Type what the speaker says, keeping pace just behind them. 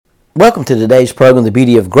Welcome to today's program, The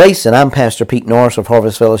Beauty of Grace, and I'm Pastor Pete Norris of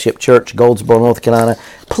Harvest Fellowship Church, Goldsboro, North Carolina.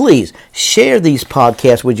 Please share these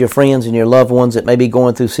podcasts with your friends and your loved ones that may be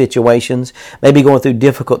going through situations, maybe going through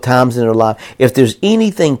difficult times in their life. If there's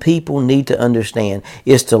anything people need to understand,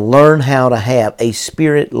 is to learn how to have a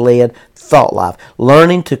Spirit-led thought life,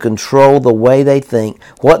 learning to control the way they think,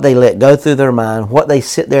 what they let go through their mind, what they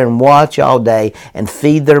sit there and watch all day and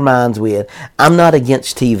feed their minds with. I'm not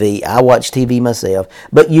against TV. I watch TV myself,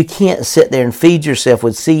 but you can't sit there and feed yourself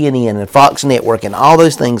with CNN and Fox Network and all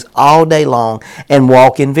those things all day long and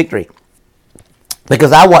walk in victory.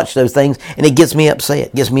 Because I watch those things and it gets me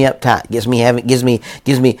upset, gets me uptight, gets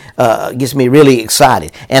me really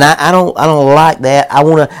excited, and I don't like that. I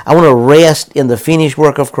want to rest in the finished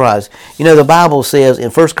work of Christ. You know, the Bible says in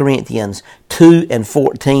 1 Corinthians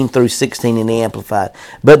 2:14 through 16 in the Amplified,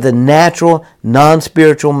 but the natural,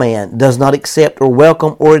 non-spiritual man does not accept or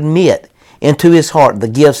welcome or admit into his heart the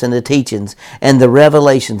gifts and the teachings and the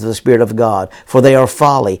revelations of the Spirit of God, for they are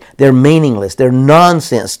folly, they're meaningless, they're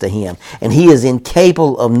nonsense to him, and he is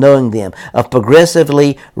incapable of knowing them, of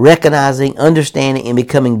progressively recognizing, understanding, and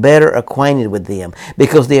becoming better acquainted with them,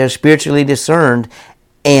 because they are spiritually discerned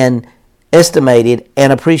and estimated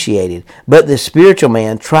and appreciated. But the spiritual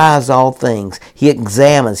man tries all things. He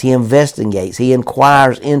examines, he investigates, he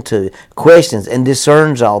inquires into, questions, and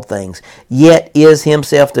discerns all things, yet is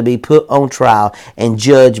himself to be put on trial and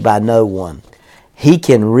judged by no one. He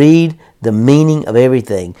can read the meaning of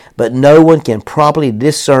everything, but no one can properly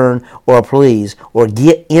discern or please or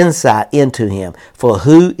get insight into him. For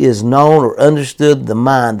who is known or understood the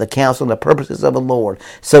mind, the counsel, and the purposes of the Lord,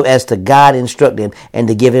 so as to guide, instruct him, and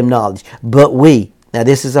to give him knowledge? But we, now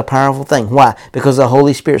this is a powerful thing. Why? Because the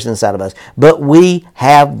Holy Spirit's inside of us. But we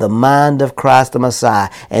have the mind of Christ the Messiah,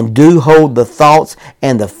 and do hold the thoughts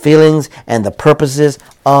and the feelings and the purposes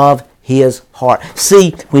of his heart. See,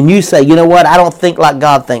 when you say, you know what, I don't think like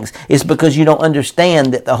God thinks, it's because you don't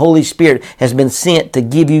understand that the Holy Spirit has been sent to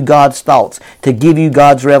give you God's thoughts, to give you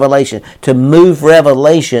God's revelation, to move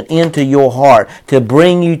revelation into your heart, to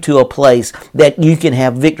bring you to a place that you can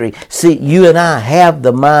have victory. See, you and I have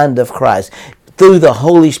the mind of Christ. Through the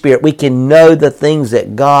Holy Spirit, we can know the things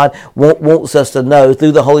that God wants us to know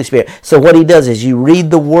through the Holy Spirit. So what he does is you read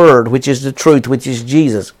the Word, which is the truth, which is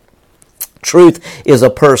Jesus. Truth is a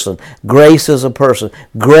person. Grace is a person.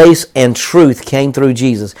 Grace and truth came through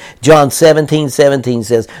Jesus. John 17:17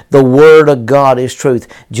 says, the Word of God is truth.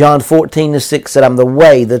 John 14:6 said, I'm the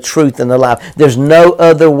way, the truth, and the life. There's no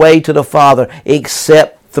other way to the Father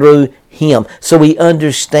except through him. So we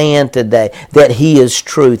understand today that he is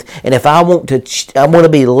truth. And if I want to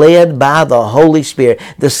be led by the Holy Spirit,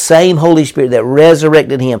 the same Holy Spirit that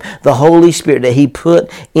resurrected him, the Holy Spirit that he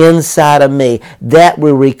put inside of me, that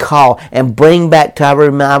will recall and bring back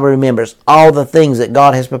to my remembrance all the things that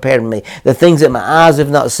God has prepared for me, the things that my eyes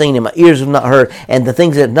have not seen and my ears have not heard, and the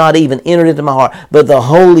things that have not even entered into my heart. But the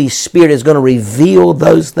Holy Spirit is going to reveal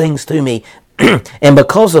those things to me. And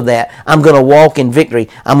because of that, I'm going to walk in victory.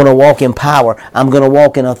 I'm going to walk in power. I'm going to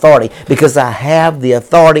walk in authority, because I have the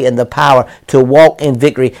authority and the power to walk in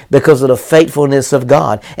victory because of the faithfulness of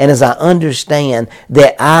God. And as I understand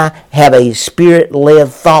that I have a Spirit-led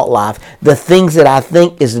thought life, the things that I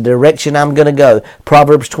think is the direction I'm going to go.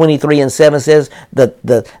 Proverbs 23:7 says that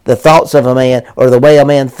the thoughts of a man, or the way a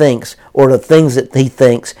man thinks, or the things that he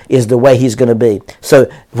thinks, is the way he's going to be.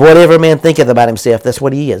 So whatever a man thinketh about himself, that's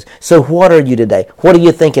what he is. So what are you today? What are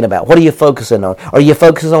you thinking about? What are you focusing on? Are you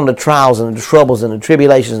focusing on the trials and the troubles and the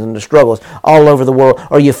tribulations and the struggles all over the world?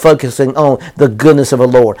 Are you focusing on the goodness of the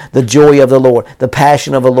Lord, the joy of the Lord, the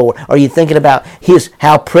passion of the Lord? Are you thinking about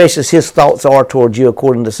how precious his thoughts are towards you,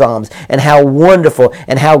 according to Psalms, and how wonderful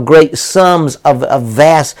and how great sums of a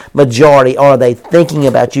vast majority are they thinking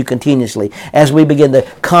about you continuously? As we begin to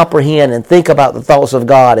comprehend and think about the thoughts of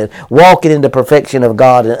God and walking in the perfection of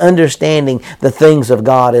God and understanding the things of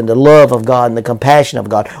God and the love of God and the compassion of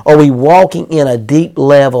God, are we walking in a deep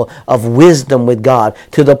level of wisdom with God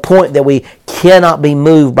to the point that we cannot be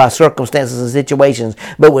moved by circumstances and situations,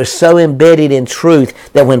 but we're so embedded in truth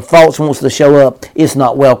that when false wants to show up, it's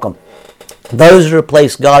not welcome? Those are a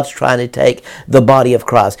place God's trying to take the body of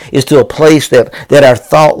Christ, is to a place that our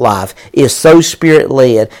thought life is so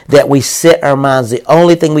Spirit-led that we set our minds, the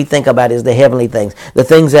only thing we think about is the heavenly things, the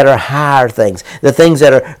things that are higher things, the things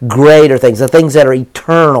that are greater things, the things that are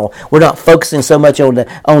eternal. We're not focusing so much on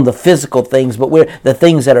the physical things, but we're the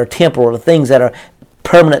things that are temporal, the things that are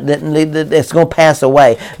permanent, that's going to pass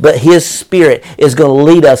away. But His Spirit is going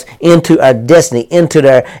to lead us into our destiny, into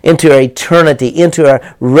our eternity, into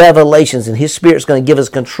our revelations. And His Spirit's going to give us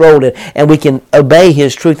control to it, and we can obey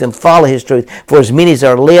His truth and follow His truth. For as many as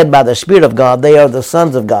are led by the Spirit of God, they are the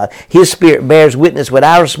sons of God. His Spirit bears witness with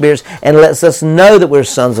our spirits and lets us know that we're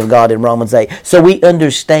sons of God in Romans 8. So we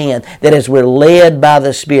understand that as we're led by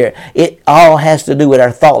the Spirit, it all has to do with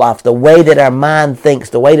our thought life, the way that our mind thinks,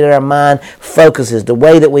 the way that our mind focuses, the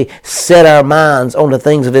way that we set our minds on the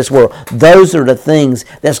things of this world. Those are the things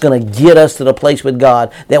that's going to get us to the place with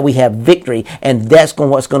God that we have victory, and that's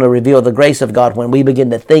what's going to reveal the grace of God when we begin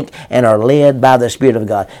to think and are led by the Spirit of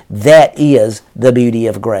God. That is the beauty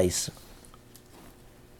of grace.